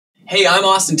Hey, I'm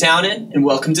Austin Townend, and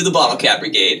welcome to the Bottlecap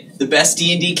Brigade, the best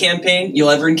D&D campaign you'll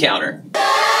ever encounter.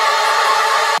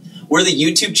 We're the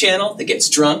YouTube channel that gets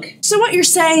drunk. So what you're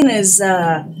saying is,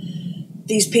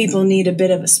 these people need a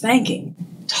bit of a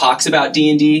spanking. Talks about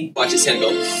D&D. Watch his hand go.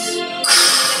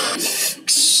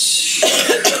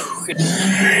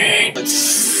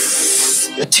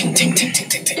 Ting, ting, ting, ting,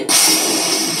 ting, ting.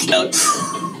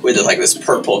 With like this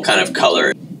purple kind of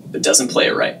color, but doesn't play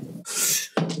it right.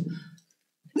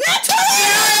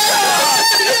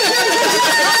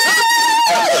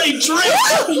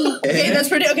 Okay, that's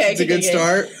pretty okay. It's a good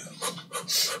start.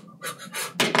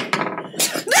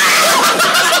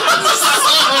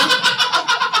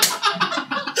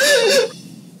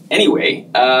 Anyway,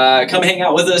 come hang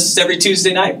out with us every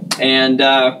Tuesday night, and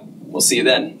we'll see you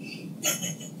then.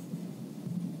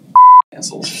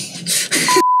 Assholes.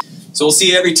 So we'll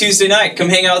see you every Tuesday night. Come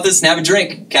hang out with us and have a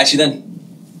drink. Catch you then.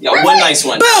 Yeah, one nice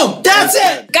one. Boom! That's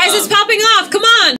it! Guys, it's popping.